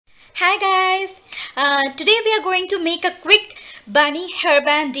Hi guys! Today we are going to make a quick bunny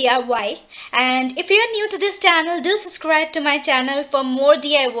hairband DIY, and if you are new to this channel, do subscribe to my channel for more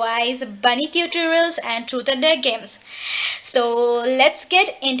DIYs, bunny tutorials and truth and dare games. So let's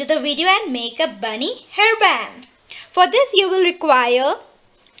get into the video and make a bunny hairband. For this you will require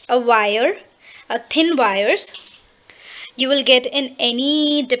a wire, a thin wires. You will get in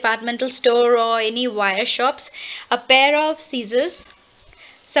any departmental store or any wire shops, a pair of scissors,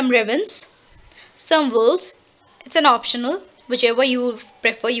 some ribbons, some wools. It's an optional, whichever you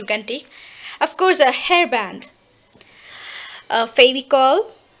prefer you can take. Of course, a hairband, a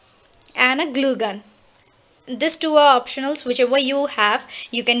favicol and a glue gun. These two are optionals, whichever you have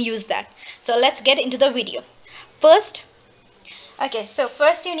you can use that. So let's get into the video. First,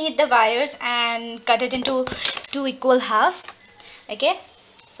 first you need the wires and cut it into two equal halves. Okay,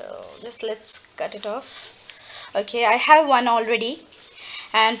 so just let's cut it off. Okay, I have one already,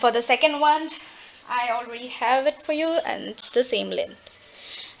 and for the second one I already have it for you, and it's the same length.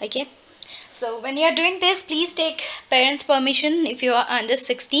 Okay, so when you are doing this, please take parents permission if you are under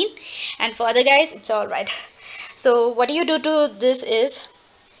 16, and for other guys it's all right. So what you do to this is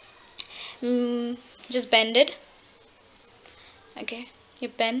just bend it. Okay, you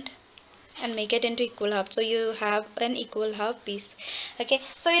bend and make it into equal half, so you have an equal half piece. Okay,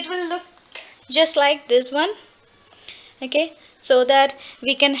 so it will look just like this one. Okay, so that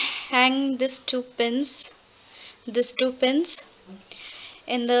we can hang these two pins in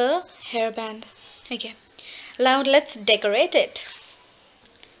the hairband. Okay, now let's decorate it.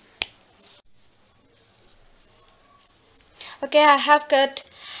 Okay, I have cut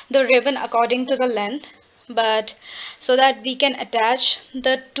the ribbon according to the length, but so that we can attach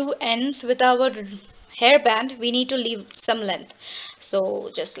the two ends with our hairband, we need to leave some length. So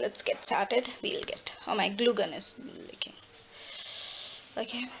just let's get started. Oh, my glue gun is leaking.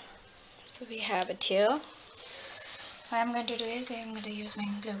 Okay, so we have it here. What I'm going to do is I'm going to use my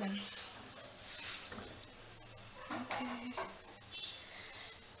glue gun. Okay.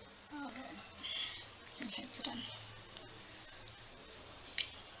 Okay, it's done.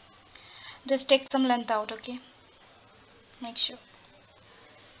 Just take some length out, okay? Make sure.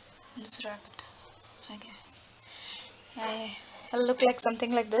 Just wrap it. Okay. I'll look like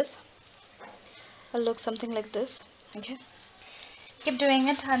something like this. Okay. Keep doing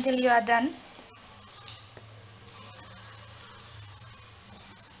it until you are done.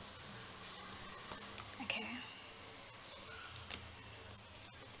 Okay.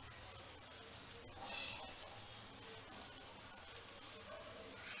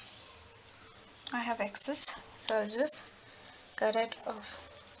 I have excess, so I'll just cut it off.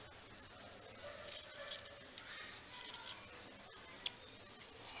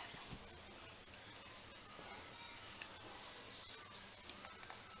 Yes.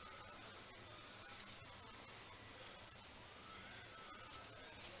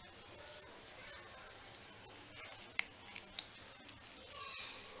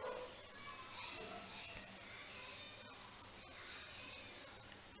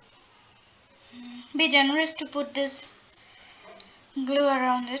 Be generous to put this glue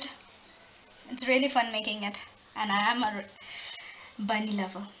around it. It's really fun making it, and I am a bunny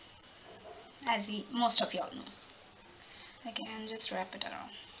lover, as most of y'all know. Okay, and just wrap it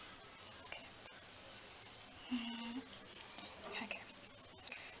around. Okay. Okay,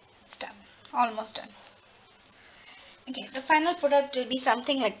 it's done. Almost done. Okay, the final product will be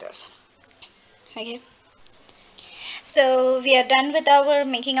something like this. Okay, so we are done with our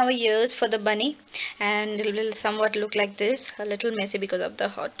making our ears for the bunny, and it will somewhat look like this, a little messy because of the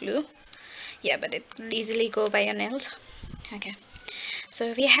hot glue. Yeah, but it will easily go by your nails. Okay,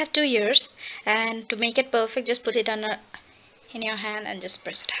 so we have 2 ears, and to make it perfect, just put it on in your hand and just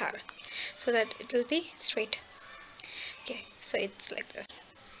press it hard so that it will be straight. Okay, so it's like this.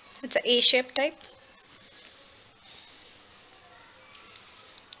 It's a A-shape type.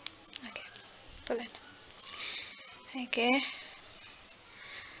 Okay, pull it. Okay,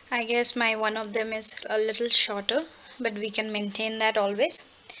 I guess my one of them is a little shorter, but we can maintain that always.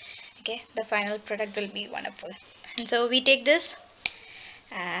 Okay, the final product will be wonderful. And so we take this,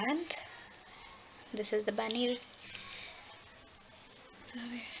 and this is the bunny. So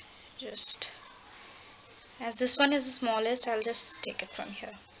we just, as this one is the smallest, I'll just take it from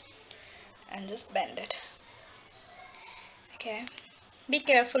here and just bend it. Okay, be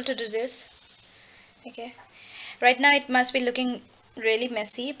careful to do this. Okay, right now it must be looking really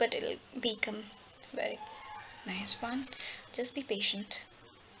messy, but it'll become very nice one. Just be patient.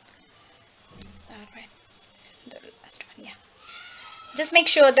 Alright, the last one. Yeah, just make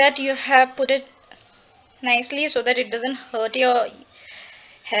sure that you have put it nicely so that it doesn't hurt your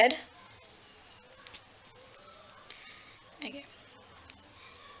head. Okay.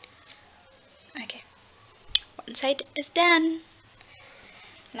 Okay. One side is done.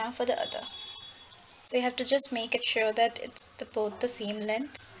 Now for the other. So you have to just make it sure that it's both the same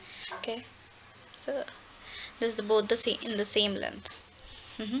length. Okay. So this is both the same in the same length.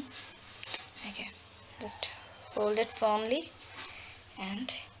 Okay. Just hold it firmly,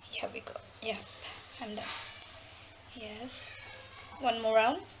 and here we go. Yeah, I'm done. Yes. One more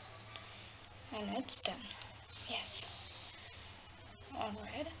round, and it's done. Yes. All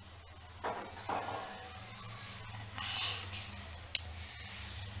right.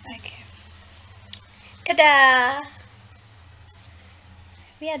 Okay. Ta-da!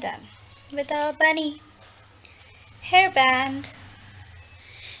 We are done with our bunny hairband.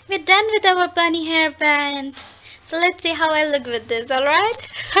 We're done with our bunny hairband. So let's see how I look with this, alright?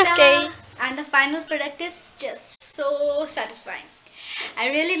 Okay. And the final product is just so satisfying. I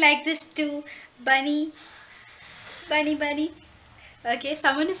really like this too. Bunny. Bunny, bunny. Okay,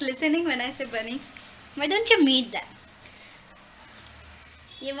 someone is listening when I say bunny. Why don't you meet them?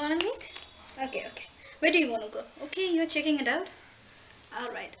 You wanna meet? Okay, okay. Where do you wanna go? Okay, you're checking it out?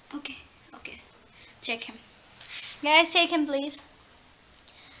 Alright, okay, okay. Check him. Guys, check him please.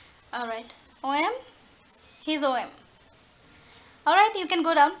 Alright. OM? He's OM. Alright, you can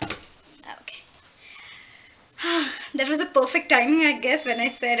go down. Okay. That was a perfect timing, I guess, when I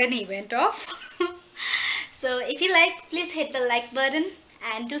said and he went off. So if you liked, please hit the like button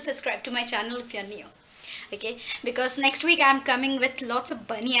and do subscribe to my channel if you're new. Okay, because next week I'm coming with lots of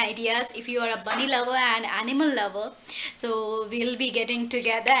bunny ideas. If you are a bunny lover and animal lover, so we'll be getting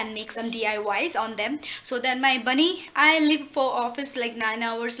together and make some DIYs on them, so that my bunny, I leave for office like 9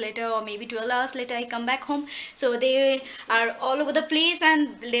 hours later or maybe 12 hours later I come back home, so they are all over the place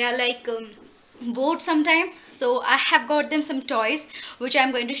and they are like bored sometime. So I have got them some toys which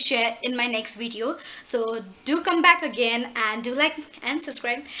I'm going to share in my next video. So do come back again and do like and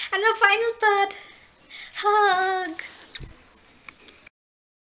subscribe. And the final part, hug.